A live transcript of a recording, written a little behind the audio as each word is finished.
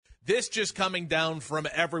This just coming down from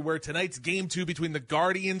everywhere. Tonight's Game 2 between the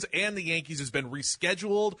Guardians and the Yankees has been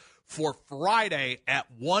rescheduled for Friday at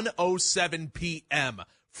 1:07 p.m.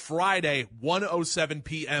 Friday, 1:07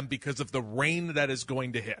 p.m. because of the rain that is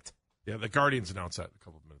going to hit. Yeah, the Guardians announced that a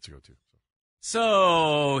couple of minutes ago, too.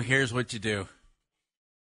 So here's what you do.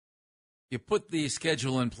 You put the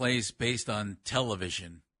schedule in place based on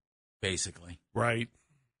television, basically. Right.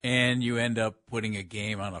 And you end up putting a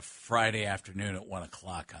game on a Friday afternoon at 1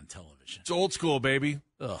 o'clock on television. It's old school, baby.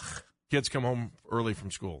 Ugh. Kids come home early from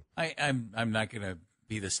school. I'm not going to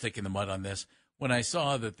be the stick in the mud on this. When I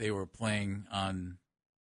saw that they were playing on,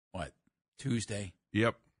 Tuesday?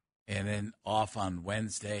 Yep. And then off on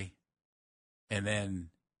Wednesday, and then,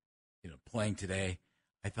 playing today,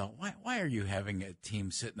 I thought, why are you having a team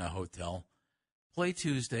sit in a hotel, play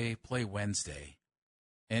Tuesday, play Wednesday,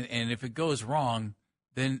 and if it goes wrong,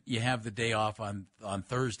 then you have the day off on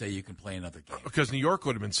Thursday. You can play another game. Because New York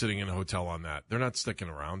would have been sitting in a hotel on that. They're not sticking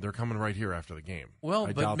around. They're coming right here after the game. Well,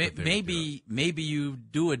 but maybe you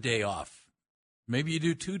do a day off. Maybe you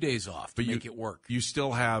do 2 days off to make it work. You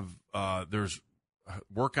still have there's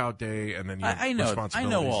workout day, and then you have responsibilities. I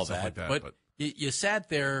know all and stuff that, like that. but you sat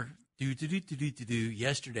there do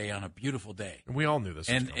yesterday on a beautiful day, and we all knew this.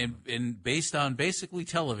 And based on basically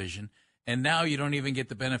television. And now you don't even get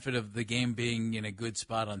the benefit of the game being in a good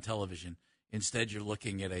spot on television. Instead, you're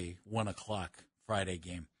looking at a 1 o'clock Friday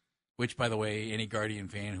game, which, by the way, any Guardian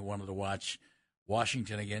fan who wanted to watch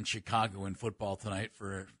Washington against Chicago in football tonight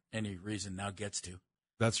for any reason now gets to.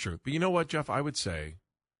 That's true. But you know what, Jeff? I would say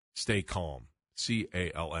stay calm.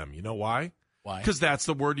 CALM. You know why? Why? Because that's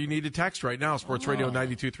the word you need to text right now. Sports Radio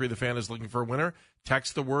 92.3, The Fan is looking for a winner.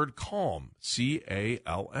 Text the word CALM,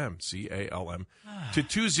 CALM, CALM, to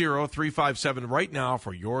 20357 right now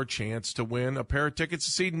for your chance to win a pair of tickets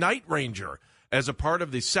to see Night Ranger as a part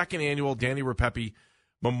of the second annual Danny Rapepi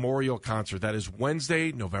Memorial Concert. That is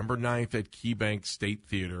Wednesday, November 9th at KeyBank State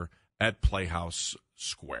Theater at Playhouse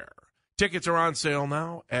Square. Tickets are on sale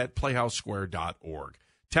now at playhousesquare.org.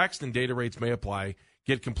 Text and data rates may apply.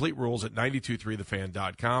 Get complete rules at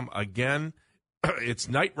 923thefan.com. Again, it's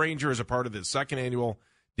Night Ranger as a part of the second annual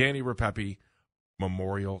Danny Rapepi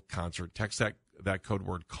Memorial Concert. Text that code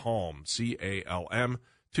word CALM, CALM,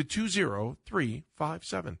 to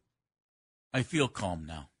 20357. I feel calm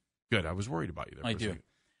now. Good. I was worried about you there. I do.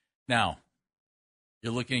 Now,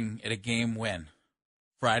 you're looking at a game when?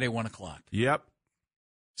 Friday, 1 o'clock. Yep.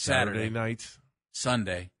 Saturday night.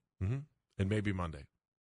 Sunday. Mm-hmm. And maybe Monday.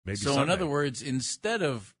 Maybe so, Sunday. in other words, instead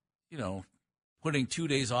of, putting 2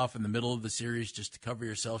 days off in the middle of the series just to cover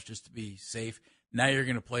yourself, just to be safe, now you're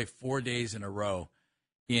going to play 4 days in a row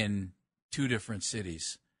in 2 different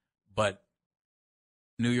cities. But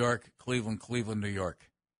New York, Cleveland, New York.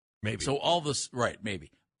 Maybe. So maybe.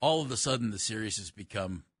 All of a sudden, the series has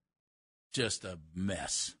become just a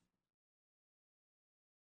mess.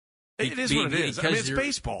 It is what it is. I mean, it's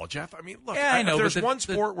baseball, Jeff. I mean, look, I know, there's one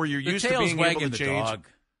sport where you're used to being able to change. Dog.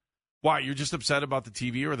 Why? You're just upset about the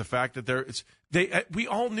TV or the fact that we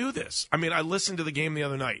all knew this. I mean, I listened to the game the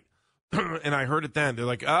other night, and I heard it then. They're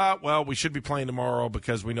like, well, we should be playing tomorrow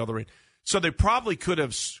because we know the rain. So they probably could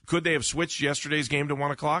they have switched yesterday's game to 1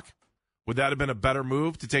 o'clock? Would that have been a better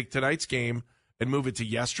move to take tonight's game and move it to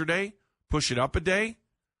yesterday, push it up a day?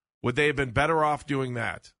 Would they have been better off doing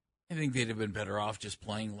that? I think they'd have been better off just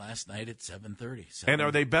playing last night at 7:30. And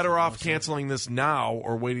are they better off canceling this now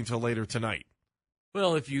or waiting till later tonight?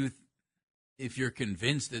 Well, if you're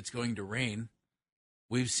convinced it's going to rain,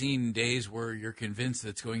 we've seen days where you're convinced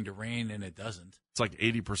it's going to rain and it doesn't. It's like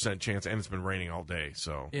 80% chance, and it's been raining all day.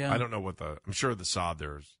 So yeah. I don't know I'm sure the sod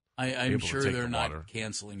there's. I'm sure they're not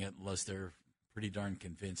canceling it unless they're pretty darn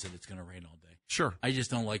convinced that it's going to rain all day. Sure. I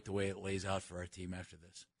just don't like the way it lays out for our team after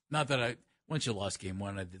this. Not that once you lost game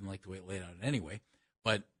 1, I didn't like the way it laid out anyway.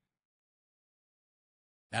 But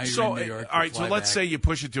now you're in New York. All right, so let's say you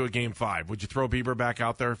push it to a game 5. Would you throw Bieber back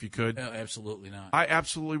out there if you could? Absolutely not. I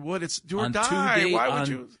absolutely would. It's do or die. Why would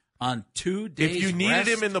you? On 2 days if you needed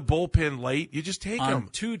him in the bullpen late, you just take him. On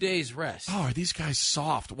 2 days rest. Oh, are these guys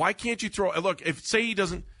soft? Why can't you throw? Look, say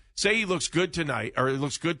he looks good tonight, or he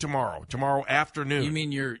looks good tomorrow afternoon. You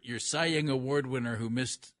mean your Cy Young Award winner who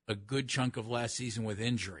missed a good chunk of last season with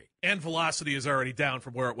injury? And velocity is already down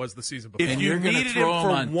from where it was the season before. If you needed him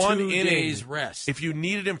for 1 inning, days rest. If you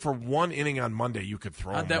needed him for 1 inning on Monday, you could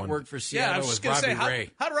throw him. How'd that work for Seattle? Yeah, I was just going to say,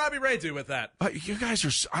 how did Robbie Ray do with that? You guys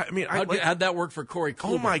are. I mean, how'd that work for Corey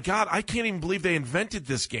Kluber? Oh my God, I can't even believe they invented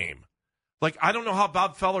this game. Like, I don't know how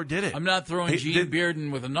Bob Feller did it. I'm not throwing Gene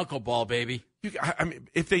Bearden with a knuckleball, baby. I mean,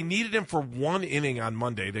 if they needed him for 1 inning on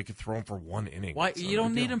Monday, they could throw him for 1 inning. Why? You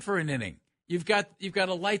don't need him for an inning. You've got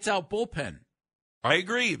a lights out bullpen. I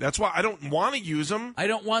agree. That's why I don't want to use them. I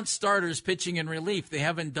don't want starters pitching in relief. They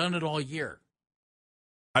haven't done it all year.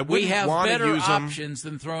 I We wouldn't have want to better use them. options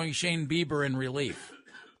than throwing Shane Bieber in relief.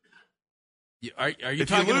 Are you If you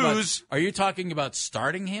talking lose- about? Are you talking about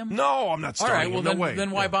starting him? No, I'm not All starting right. Well, him. No then, way.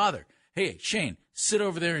 then why Yeah. bother? Hey, Shane, sit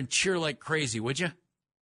over there and cheer like crazy, would you?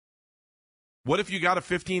 What if you got a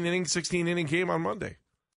 15-inning, 16-inning game on Monday?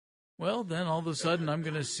 Well, then all of a sudden I'm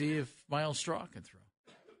going to see if Miles Straw can throw.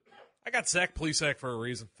 I got Zach Plesac for a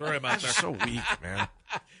reason. Throw him out there. So weak, man.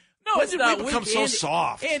 No, When it's did not we weak. become so Andy,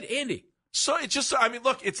 soft? And Andy, So it's just, I mean,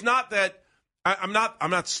 look, it's not that I'm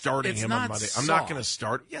not starting It's him not on Monday. I'm not soft. going to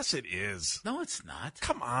start. Yes, it is. no, it's not.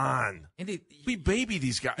 Come on. Andy, We baby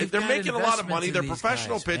these guys. You've They're got making a lot of investments money. in They're these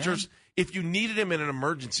professional guys, pitchers. man. If you needed him in an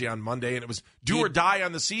emergency on Monday and it was do or He'd- die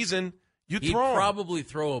on the season, you'd he'd throw him. probably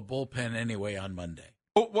throw a bullpen anyway on Monday.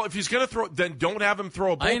 Oh, well, if he's going to throw, then don't have him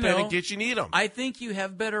throw a I bullpen know. in case you need him. I think you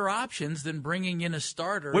have better options than bringing in a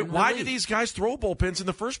starter. Wait, in why do relief. these guys throw bullpens in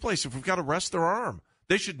the first place if we've got to rest their arm?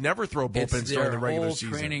 They should never throw It's bullpens their during the regular whole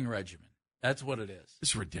season. training regimen. That's what it is.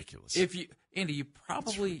 It's ridiculous. If you, Andy, you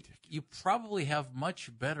probably have much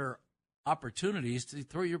better opportunities to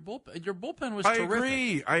throw your bullpen. Your bullpen was I terrific.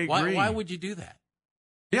 agree. I Why, agree. why would you do that?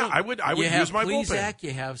 yeah, I would you have use my Plesac, bullpen.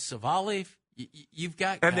 You have Savali. You've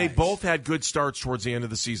got And they guys. both had good starts towards the end of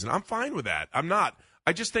the season. I'm fine with that. I'm not.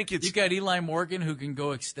 I just think it's You've got Eli Morgan who can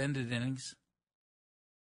go extended innings.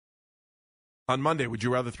 on Monday. Would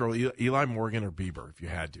you rather throw Eli Morgan or Bieber if you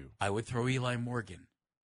had to? I would throw Eli Morgan.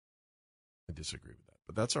 I disagree with that,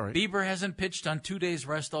 but that's all right. Bieber hasn't pitched on 2 days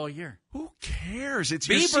rest all year. Who cares? It's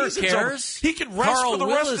your Bieber season's cares. over. He can rest Carl for the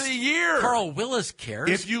Willis, rest of the year. Carl Willis cares.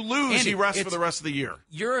 If you lose, Andy, he rests for it's- the rest of the year.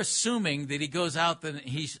 You're assuming that he goes out, that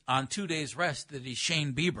he's on 2 days rest, that he's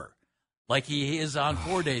Shane Bieber, like he is on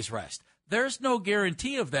 4 days rest. There's no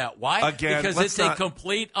guarantee of that. Why? Again, because let's it's not- a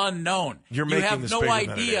complete unknown. You're you making have this no bigger than it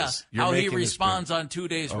idea is. You're how he making this responds bigger. on 2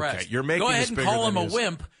 days Okay, rest. you're making Go ahead this and bigger call him than a it is.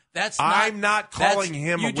 wimp. That's I'm not calling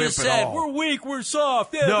him a you wimp just at said, all. we're weak, we're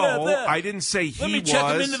soft. Yeah, No, yeah, yeah. I didn't say he Let me was.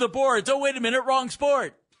 check him into the boards. Oh, wait a minute, wrong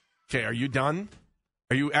sport. Okay, are you done?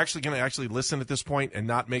 Are you actually going to actually listen at this point and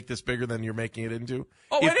not make this bigger than you're making it into?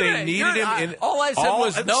 Oh, if wait a they minute. needed him in all I said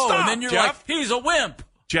was no, stop, and then you're Jeff. like, he's a wimp.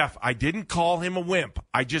 Jeff, I didn't call him a wimp.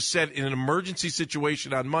 I just said in an emergency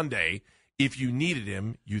situation on Monday, if you needed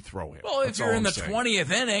him, you throw him. Well, if That's you're all in I'm the saying. 20th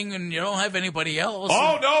inning and you don't have anybody else.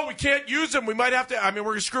 Oh, no, we can't use him. We might have to. I mean,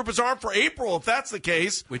 we're going to screw up his arm for April if that's the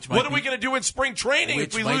case. Which what might are we be- going to do in spring training if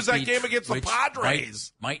which we might lose that be game tr- against the which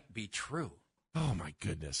Padres? Might be true. Oh, my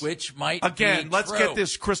goodness. Which might Again, be let's true. get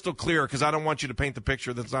this crystal clear because I don't want you to paint the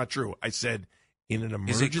picture that's not true. I said in an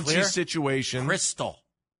Is it emergency clear? situation. Crystal.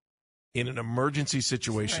 In an emergency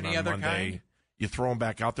situation any on other Monday, kind? you throw him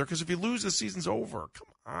back out there because if you lose, the season's over. Come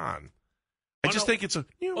on. I just think it's a.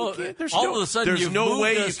 Well, there's all no, of a sudden, there's you've no moved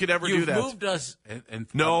way us, you could ever do you've that. Moved us, and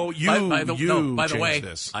No, by the changed way,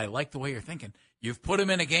 this. I like the way you're thinking. You've put them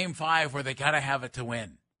in a game 5 where they got to have it to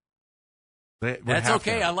win. That's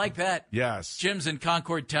okay. I like that. Yes. Jim's in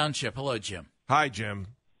Concord Township. Hello, Jim. Hi, Jim.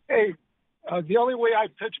 Hey, the only way I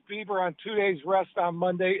pitch Bieber on 2 days rest on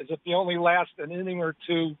Monday is if he only lasts an inning or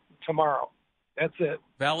two tomorrow. That's it.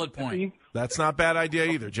 Valid point. That's not a bad idea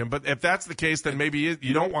either, Jim. But if that's the case, then maybe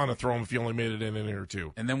you don't want to throw him if you only made it in an inning or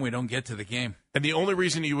two. And then we don't get to the game. And the only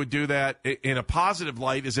reason you would do that in a positive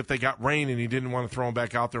light is if they got rain and he didn't want to throw him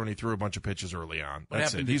back out there and he threw a bunch of pitches early on. What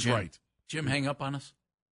That's happened it. to He's Jim? right. Jim hang up on us?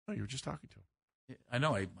 No, you were just talking to him. I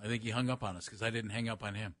know. I think he hung up on us because I didn't hang up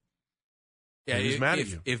on him. Yeah, He was mad at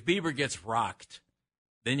you. If Bieber gets rocked,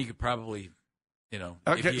 then you could probably, if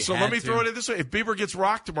Okay, you so had let me to- throw it in this way. If Bieber gets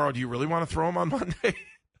rocked tomorrow, do you really want to throw him on Monday?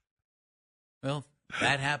 Well,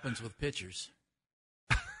 that happens with pitchers.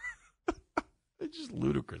 It's just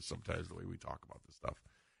ludicrous sometimes the way we talk about this stuff.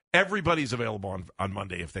 Everybody's available on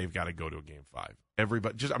Monday if they've got to go to a game 5.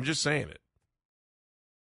 Everybody, I'm just saying it.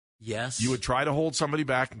 Yes. You would try to hold somebody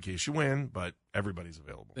back in case you win, but everybody's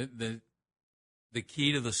available. The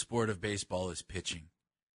key to the sport of baseball is pitching.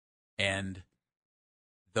 And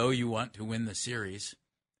though you want to win the series,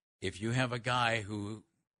 if you have a guy who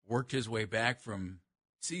worked his way back from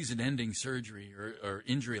season-ending surgery or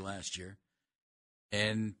injury last year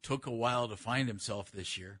and took a while to find himself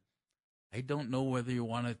this year, I don't know whether you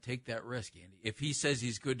want to take that risk, Andy. If he says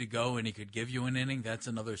he's good to go and he could give you an inning, that's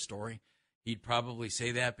another story. He'd probably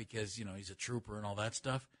say that because, he's a trooper and all that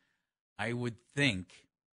stuff. I would think,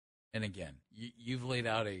 and again, you've laid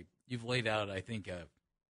out, I think,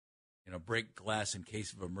 break glass in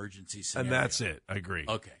case of emergency scenario. And that's it. I agree.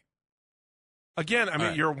 Okay. Again, I mean,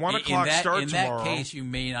 Right. your 1 o'clock start in tomorrow. that case, you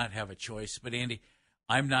may not have a choice. But, Andy,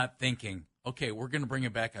 I'm not thinking, okay, we're going to bring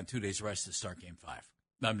it back on 2 days rest to start game 5.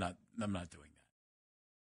 I'm not doing that.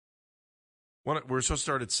 We're supposed to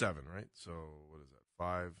start at 7, right? So what is that?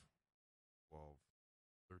 5, 12,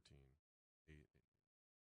 13,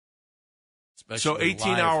 8. So 18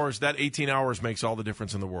 live. hours. That 18 hours makes all the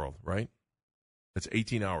difference in the world, right? That's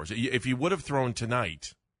 18 hours. If you would have thrown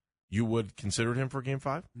tonight, you would consider him for Game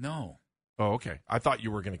 5? No. Oh, okay. I thought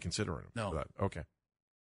you were going to consider him. No. For that. Okay.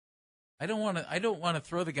 I don't want to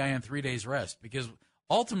throw the guy on 3 days rest because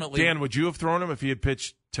ultimately, Dan, would you have thrown him if he had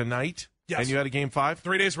pitched tonight? Yes. And you had a Game 5?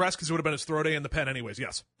 3 days rest because it would have been his throw day in the pen anyways,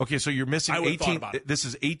 yes. Okay, so you're missing I would have thought 18. about it. This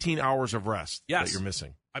is 18 hours of rest Yes. that you're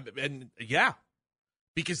missing. Yeah.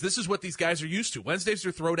 Because this is what these guys are used to. Wednesday's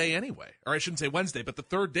your throw day anyway. Or I shouldn't say Wednesday, but the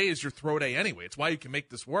third day is your throw day anyway. It's why you can make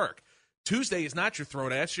this work. Tuesday is not your throw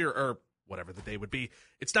day. That's or whatever the day would be.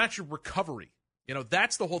 It's not your recovery.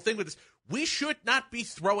 That's the whole thing with this. We should not be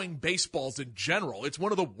throwing baseballs in general. It's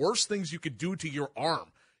one of the worst things you could do to your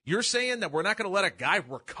arm. You're saying that we're not going to let a guy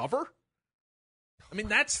recover? I mean,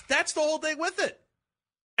 that's the whole thing with it.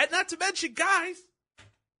 And not to mention, guys,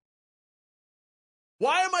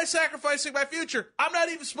 why am I sacrificing my future? I'm not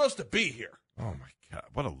even supposed to be here. Oh, my God.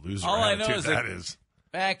 What a loser all I know attitude is that is.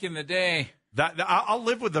 back in the day. I'll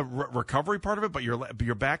live with the recovery part of it, but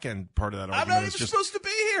your back end part of that I'm argument not even is just supposed to be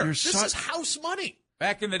here. you're This is house money.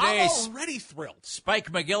 Back in the I'm day, already thrilled.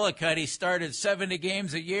 Spike McGillicuddy started 70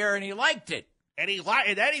 games a year, and he liked it. And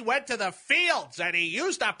then he went to the fields and he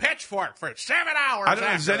used a pitchfork for 7 hours. I don't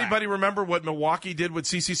know. Does anybody remember what Milwaukee did with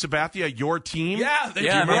CC Sabathia, your team? Yeah, They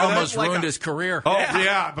remember that? almost ruined his career. Oh,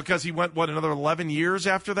 yeah, because he went, another 11 years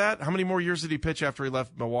after that? How many more years did he pitch after he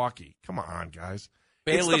left Milwaukee? Come on, guys.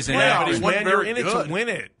 Bailey's it's the in playoffs, it. He wasn't man. You're very in it good. to win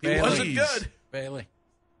it. He Bailey. wasn't Please. good. Bailey.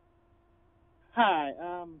 Hi.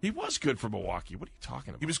 He was good for Milwaukee. What are you talking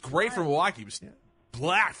about? He was great for Milwaukee. He was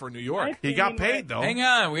black for New York. He got paid, though. Hang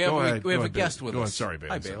on. We have Go ahead. a Go ahead, guest Bailey. with Go us. ahead. Sorry, Bailey.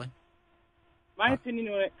 Hi, Sorry. Bailey. My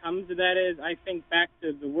opinion when it comes to that is I think back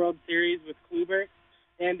to the World Series with Kluber,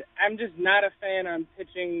 and I'm just not a fan on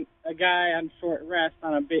pitching a guy on short rest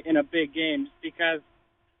in a big game just because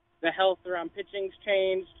the health around pitching's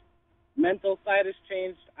changed, mental side has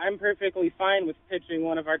changed. I'm perfectly fine with pitching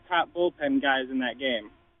one of our top bullpen guys in that game.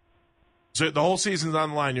 So the whole season's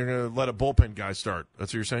on the line. You're going to let a bullpen guy start.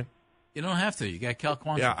 That's what you're saying? You don't have to. You got Cal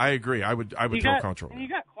Quantrill. Yeah, I agree. I would throw Quantrill. You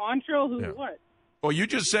got Quantrill, who Yeah. what? Well, you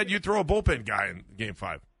just said you'd throw a bullpen guy in Game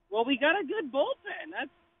 5. Well, we got a good bullpen.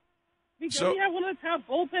 That's because So- we have one of the top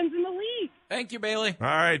bullpens in the league. Thank you, Bailey. All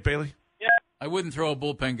right, Bailey. I wouldn't throw a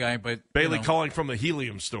bullpen guy, but Bailey you know. calling from the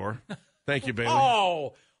helium store. Thank you, Bailey.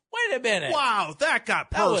 Oh, wait a minute. Wow, that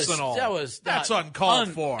got That was- personal. that's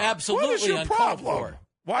uncalled for. Absolutely What is your uncalled problem? for.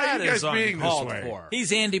 Why That are you guys is being this uncalled way? for.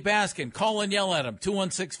 He's Andy Baskin. Call and yell at him.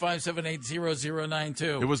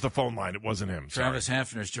 216-578-0092. It was the phone line. It wasn't him. Sorry. Travis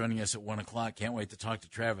Hafner is joining us at 1 o'clock. Can't wait to talk to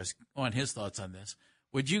Travis on his thoughts on this.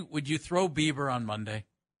 Would you throw Bieber on Monday?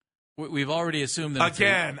 We've already assumed that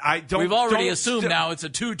Again, I don't. We've already don't assumed st- now it's a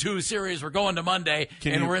 2-2 series. We're going to Monday,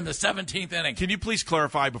 and you- we're in the 17th inning. Can you please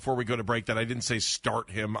clarify before we go to break that I didn't say start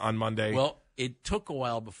him on Monday? Well, it took a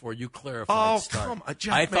while before you clarified. Oh, start. come on,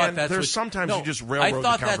 Jeff, I thought man, that's there's what, sometimes no, you just I railroad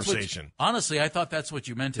thought the that's what- conversation. honestly, I thought that's what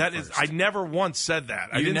you meant. That at is, first. I never once said that.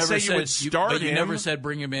 I You didn't never say you would start but you him. never said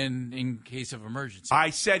bring him in case of emergency. I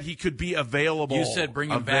said he could be available. You said bring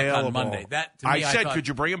him back on Available. Monday. That to me, I said, thought, could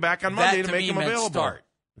you bring him back on that Monday to to make me him meant available? Start,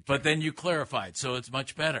 but then you clarified, so it's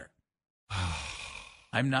much better.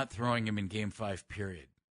 I'm not throwing him in Game 5. Period.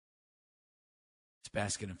 It's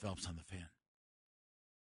Baskin and Phelps on the Fan.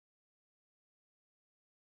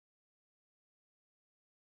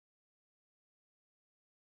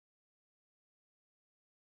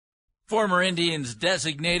 Former Indians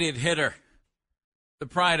designated hitter, the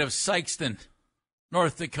pride of Sikeston,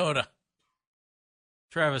 North Dakota.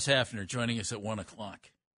 Travis Hafner joining us at 1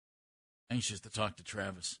 o'clock. Anxious to talk to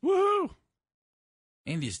Travis. Woohoo!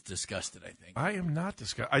 Andy's disgusted, I think. I am not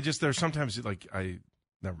disgusted. There's sometimes never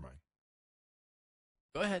mind.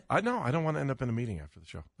 Go ahead. I don't want to end up in a meeting after the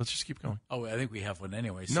show. Let's just keep going. Oh, I think we have one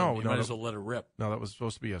anyway. So No, you no, might no. as well let it rip. No, that was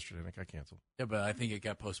supposed to be yesterday. I think I canceled. Yeah, but I think it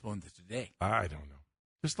got postponed to today. I don't know.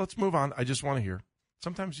 Just let's move on. I just want to hear.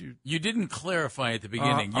 Sometimes You didn't clarify at the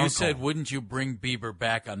beginning. You Uncle. said, "Wouldn't you bring Bieber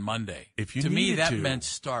back on Monday?" If you to me, needed that to. meant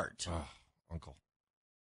start. Oh, Uncle.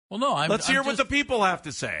 Well, no, Let's I'm hear what just- the people have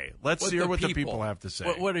to say. Let's hear what the people people have to say.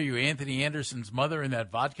 What are you, Anthony Anderson's mother in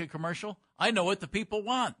that vodka commercial? I know what the people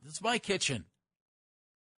want. It's my kitchen.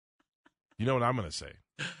 You know what I'm going to say.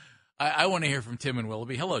 I want to hear from Tim and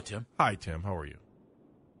Willoughby. Hello, Tim. Hi, Tim. How are you?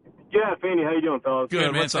 Yeah, Fanny, how you doing, fellas?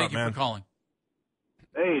 Good. man. What's Thank up, you man? for calling.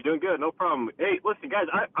 Hey, doing good, no problem. Hey, listen, guys,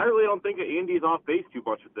 I really don't think that Andy's off base too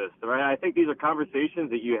much with this. Right? I think these are conversations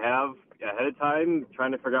that you have ahead of time,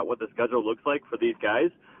 trying to figure out what the schedule looks like for these guys.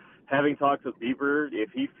 Having talks with Bieber,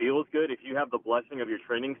 if he feels good, if you have have the blessing of your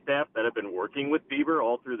training staff that have been working with Bieber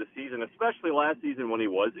all through the season, especially last season when he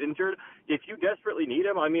was injured. If you desperately need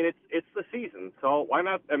him, I mean, it's the season. So why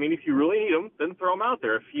not? I mean, if you really need him, then throw him out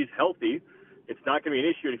there. If he's healthy, it's not going to be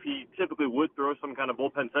an issue. And if he typically would throw some kind of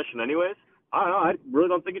bullpen session anyways, I don't know. I really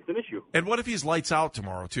don't think it's an issue. And what if he's lights out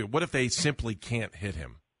tomorrow, too? What if they simply can't hit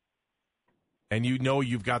him? And you know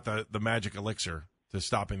you've got the magic elixir to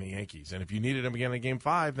stopping the Yankees. And if you needed him again in Game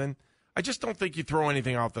 5, then I just don't think you throw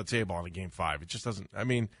anything off the table on a Game 5. It just doesn't. I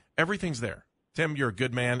mean, everything's there. Tim, you're a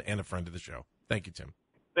good man and a friend of the show. Thank you, Tim.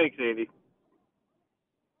 Thanks, Andy.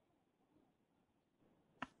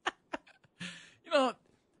 You know,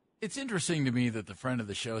 it's interesting to me that the friend of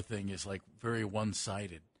the show thing is like very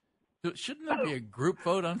one-sided. Shouldn't there be a group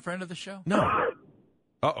vote on friend of the show? No.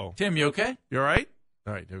 Uh-oh. Tim, you okay? You all right?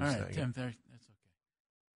 All right. All right, Tim, that's okay.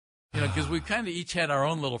 You know, because we kind of each had our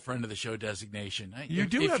own little friend of the show designation. You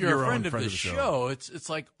do if have you're your a friend own of the show, it's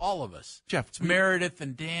like all of us. Jeff, it's Meredith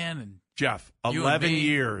and Dan and Jeff, you 11 and me.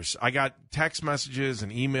 years. I got text messages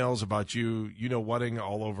and emails about you know whating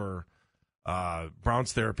all over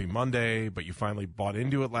Browns Therapy Monday, but you finally bought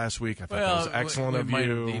into it last week. I thought that was excellent we of might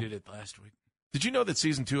you. have needed it last week. Did you know that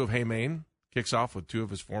season 2 of Hey Maine kicks off with 2 of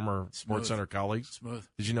his former Smooth. SportsCenter colleagues? Smooth.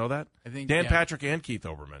 Did you know that? I think Dan yeah. Patrick and Keith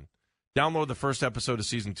Olbermann. Download the first episode of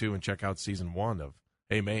season 2 and check out season 1 of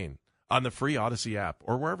Hey Maine on the free Odyssey app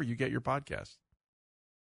or wherever you get your podcasts.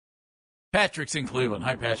 Patrick's in Cleveland.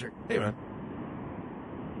 Hi, Patrick. Hey, man.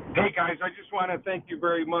 Hey, guys, I just want to thank you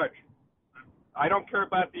very much. I don't care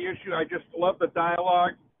about the issue. I just love the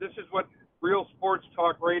dialogue. This is what real sports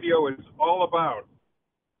talk radio is all about.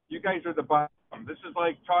 You guys are the bottom. This is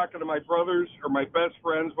like talking to my brothers or my best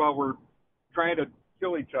friends while we're trying to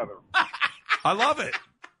kill each other. I love it.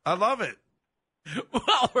 I love it.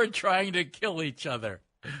 While we're trying to kill each other.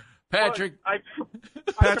 Patrick.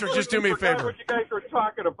 Patrick, just do me a forgot favor. what you guys were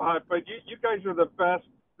talking about, but you guys are the best.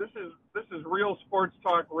 This is real sports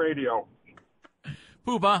talk radio.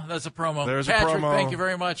 Poobah, that's a promo. There's Patrick, a promo. thank you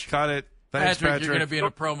very much. Cut it. Thanks, Patrick. You're going to be in a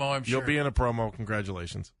promo, I'm sure. You'll be in a promo.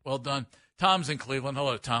 Congratulations. Well done. Tom's in Cleveland.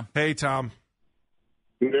 Hello, Tom. Hey, Tom.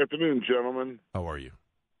 Good afternoon, gentlemen. How are you?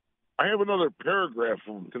 I have another paragraph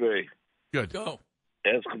from today Good. Go.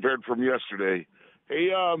 as compared from yesterday. Hey,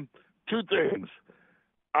 2 things.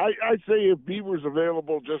 I say if Bieber's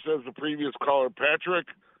available, just as the previous caller, Patrick,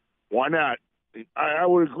 why not? I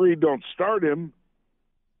would agree, don't start him.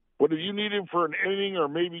 But if you need him for an inning or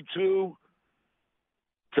maybe 2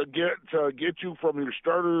 to get you from your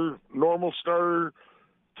starter, normal starter,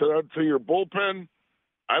 to your bullpen,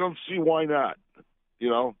 I don't see why not.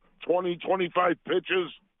 20, 25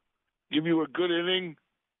 pitches, give you a good inning,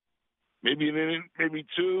 maybe an inning, maybe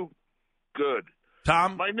 2, good.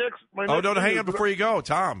 Tom? My next Don't hang up before you go.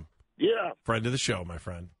 Tom. Yeah. Friend of the show, my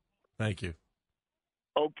friend. Thank you.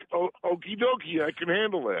 Okie dokie, I can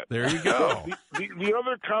handle that. There you go. The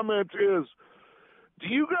other comment is, do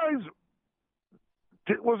you guys,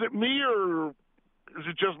 was it me or is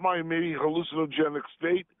it just my maybe hallucinogenic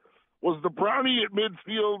state? Was the Brownie at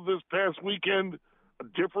midfield this past weekend a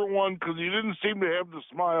different one? Because he didn't seem to have the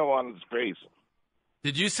smile on his face.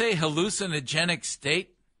 Did you say hallucinogenic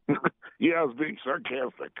state? Yeah, I was being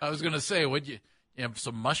sarcastic. I was going to say, would you have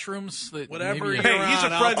some mushrooms? That Whatever maybe you're Hey, he's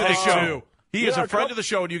a on, friend of the I'll show. take 2. He is a friend of the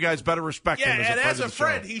show, and you guys better respect Yeah, him as a and friend as of a the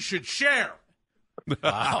friend, show. he should share.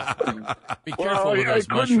 Wow. Be careful Well, with I those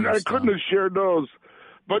couldn't mushrooms, have shared those.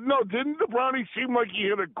 But no, didn't the Brownie seem like he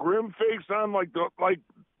had a grim face on, like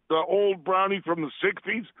the old Brownie from the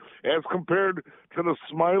 '60s, as compared to the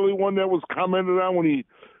smiley one that was commented on when he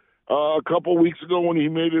a couple weeks ago when he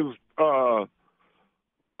made his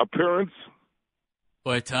appearance?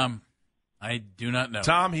 Boy, Tom, I do not know.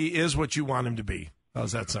 Tom, he is what you want him to be.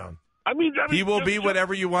 How's that sound? I mean, He will be just-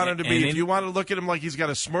 whatever you want him to be. And If you want to look at him like he's got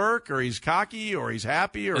a smirk, or he's cocky, or he's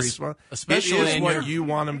happy, or he's especially it is in what your- you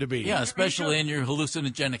want him to be. Yeah, especially in your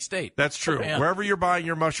hallucinogenic state. That's true. Yeah. Wherever you're buying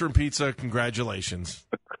your mushroom pizza, congratulations.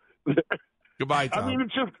 Goodbye, Tom. I mean,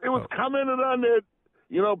 it was commented on that,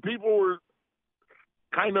 people were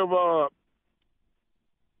kind of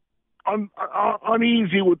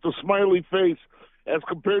uneasy with the smiley face as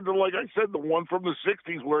compared to, like I said, the one from the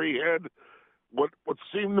 '60s where he had what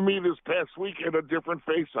seemed to me this past week had a different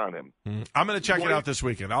face on him. I'm going to check it out this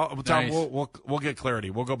weekend. Tom, Nice. we'll get clarity.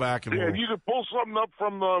 We'll go back and Yeah, we'll. if you could pull something up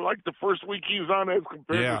from the first week he was on as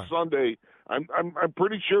compared to Sunday, I'm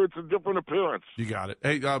pretty sure it's a different appearance. You got it.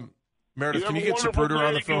 Hey, Meredith, can you have a get wonderful Zapruder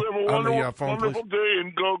on the day. phone? You have a On the wonderful, phone, please. wonderful day,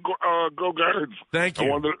 and go Guards. Thank you.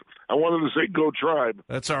 I wanted to say go Tribe.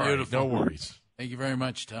 That's all right. Beautiful. No worries. Thank you very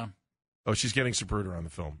much, Tom. Oh, she's getting Zapruder on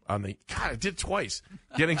the phone. God, I did twice.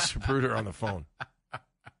 Getting Zapruder on the phone.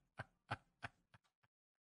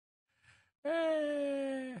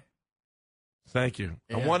 Thank you.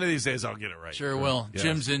 Yeah. And one of these days I'll get it right. Sure will. Yes.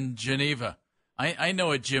 Jim's in Geneva. I know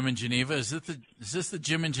a gym in Geneva. Is this the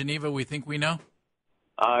gym in Geneva we think we know?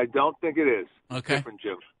 I don't think it is. Okay. Different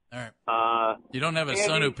Jim. All right. You don't have a Andy,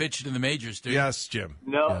 son who pitched in the majors, do you? Yes, Jim.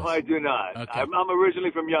 No, Yes. I do not. Okay. I'm originally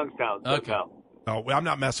from Youngstown. So Okay. no. Oh, well, I'm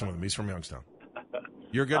not messing with him. He's from Youngstown.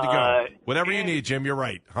 You're good to go. Whatever you need, Jim, you're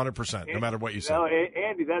right. 100%, no matter what you say. No,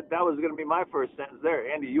 Andy, that was going to be my first sentence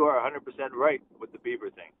there. Andy, you are 100% right with the Beaver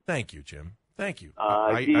thing. Thank you, Jim. Thank you.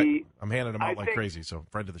 I'm handing them out like think- crazy, so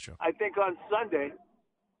friend of the show. I think on Sunday,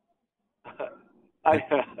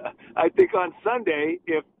 I think on Sunday,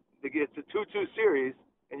 if it's a 2-2 series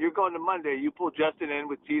and you're going to Monday, you pull Justin in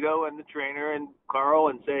with Tito and the trainer and Carl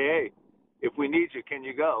and say, hey, if we need you, can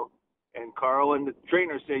you go? And Carl and the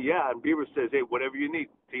trainer say, yeah. And Beaver says, hey, whatever you need,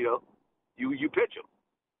 Tito, you pitch him.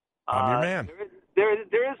 I'm your man. There is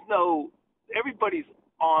no. Everybody's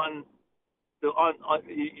on the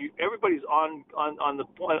everybody's on the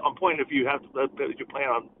point if you have to you're playing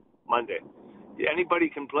on Monday. Anybody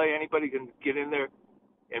can play. Anybody can get in there.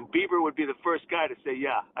 And Beaver would be the first guy to say,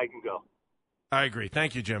 yeah, I can go. I agree.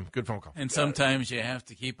 Thank you, Jim. Good phone call. And sometimes you have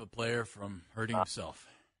to keep a player from hurting himself.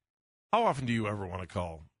 How often do you ever want to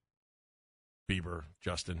call Bieber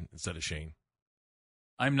Justin instead of Shane?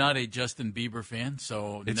 I'm not a Justin Bieber fan,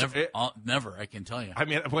 so never, I can tell you. I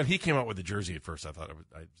mean, when he came out with the jersey at first, I thought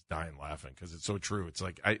I was dying laughing because it's so true. It's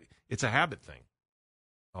like it's a habit thing.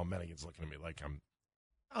 Oh, Mennigan's looking at me like I'm.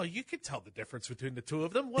 Oh, you could tell the difference between the two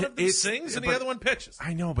of them. One of them sings and the other one pitches.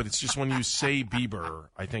 I know, but it's just when you say Bieber,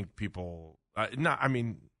 I think people.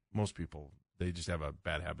 Most people they just have a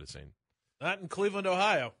bad habit of saying. Not in Cleveland,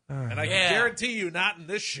 Ohio, and I can guarantee you, not in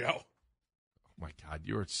this show. Oh my God,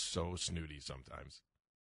 you're so snooty sometimes.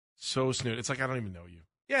 So snooty. It's like I don't even know you.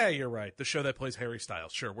 Yeah, you're right. The show that plays Harry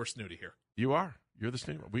Styles. Sure, we're snooty here. You are. You're the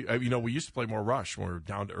snooty one. We used to play more Rush when we were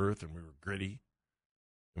down to earth and we were gritty,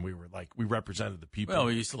 and we were like we represented the people. Well,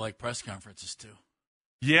 we used to like press conferences too.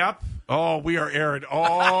 Yep. Oh, we are airing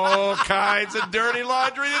all kinds of dirty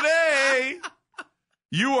laundry today.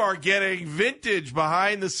 You are getting vintage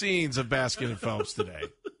behind the scenes of Baskin and Phelps today.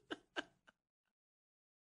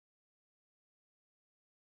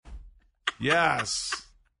 Yes.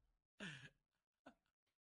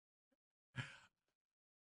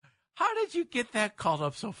 How did you get that called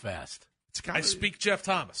up so fast? I speak Jeff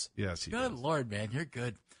Thomas. Yes, he Good does. Lord, man, you're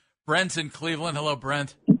good. Brent's in Cleveland. Hello,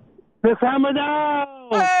 Brent. Miss Hammer down.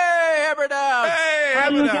 Hey, Hammer down. Hey,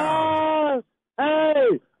 hammer down.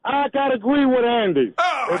 Hey, I gotta agree with Andy.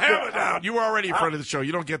 Oh, hammer down. You were already in front of the show.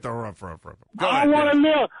 You don't get the run for him. Go I ahead. want to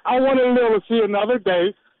live. I want to live to see another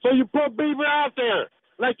day. So you put Beaver out there,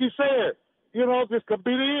 like you said. You know, this could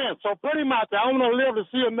be the end. So put him out there. I want to live to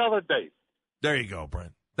see another day. There you go,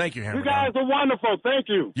 Brent. Thank you, hammer You guys down. are wonderful. Thank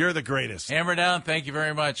you. You're the greatest. Hammer down. Thank you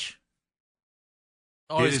very much.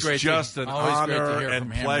 Always It is great just to, an always great to honor hear and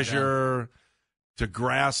from Hammer pleasure to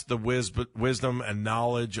grasp the wisdom and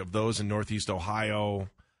knowledge of those in Northeast Ohio,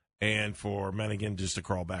 and for Mennigan just to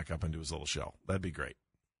crawl back up into his little shell. That'd be great.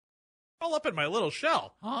 All up in my little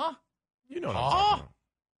shell. Huh? You know what I'm talking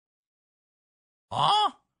about.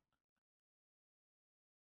 Huh?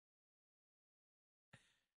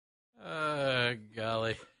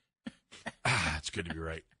 Golly. It's good to be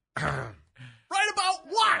right. Right about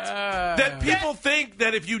what? That people think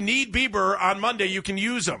that if you need Bieber on Monday, you can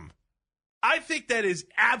use him. I think that is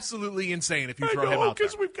absolutely insane if you throw him out there.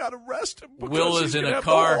 because we've got to rest him. Will is in a have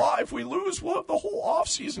car. The whole, if we lose, we'll have the whole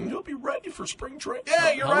offseason. He'll be ready for spring training.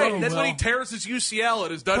 Yeah, you're Hello, right. That's Will. when he tears his UCL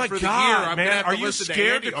and is done My for the God, year. I'm man, gonna have are to you listen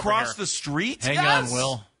scared Andy to over cross here. the street? Hang Yes. on,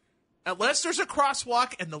 Will. Unless there's a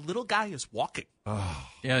crosswalk and the little guy is walking.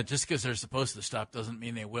 Yeah, just because they're supposed to stop doesn't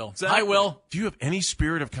mean they will. Exactly. Hi, Will. Do you have any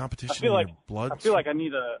spirit of competition I feel in your blood? I feel like I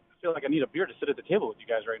need a beer to sit at the table with you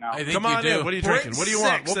guys right now. I think Come you on do. in. What are you Bring drinking? What do you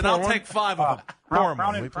want? 6, We'll and pour I'll one. take 5 of them. Pour 'em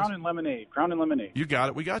Crown on, and lemonade. Crown and lemonade. You got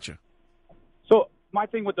it. We got you. So my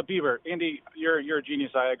thing with the Beaver, Andy, you're a genius.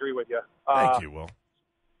 I agree with you. Thank you, Will.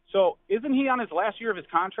 So isn't he on his last year of his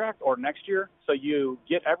contract or next year? So you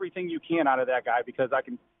get everything you can out of that guy because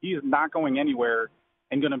he's not going anywhere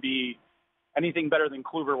and going to be anything better than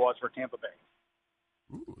Kluber was for Tampa Bay.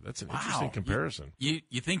 Ooh, that's an interesting comparison. You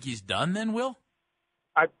think he's done then, Will?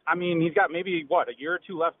 I mean, he's got maybe, a year or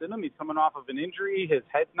two left in him. He's coming off of an injury. His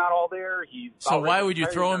head's not all there. So why would you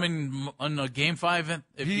throw him in on a Game 5?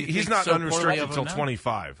 If you He's think not so poorly unrestricted of him until now?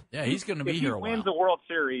 25. Yeah, he's going to be if here he a while. wins the World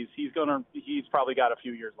Series, he's probably got a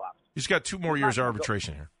few years left. He's got 2 more years of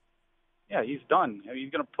arbitration here. Yeah, he's done.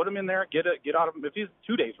 He's going to put him in there, get out of him. If he's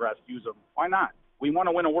 2 days rest, use him. Why not? We want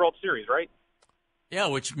to win a World Series, right? Yeah,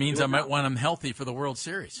 which means I might want him healthy for the World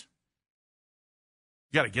Series.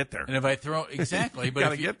 You got to get there. And if I throw exactly, but got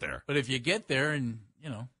to if you get there. But if you get there, and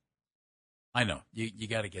I know you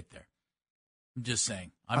got to get there. I'm just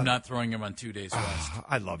saying. I'm not throwing him on 2 days rest.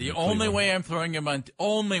 I love the you, only Cleveland. way I'm throwing him on.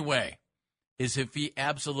 Only way is if he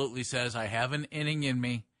absolutely says I have an inning in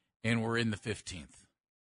me, and we're in the 15th.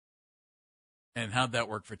 And how'd that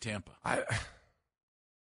work for Tampa?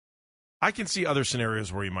 I can see other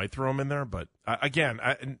scenarios where you might throw him in there, but again,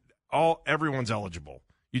 everyone's eligible.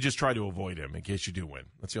 You just try to avoid him in case you do win.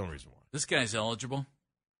 That's the only reason why. This guy's eligible.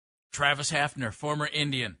 Travis Hafner, former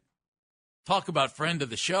Indian. Talk about friend of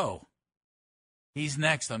the show. He's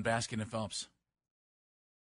next on Baskin and Phelps.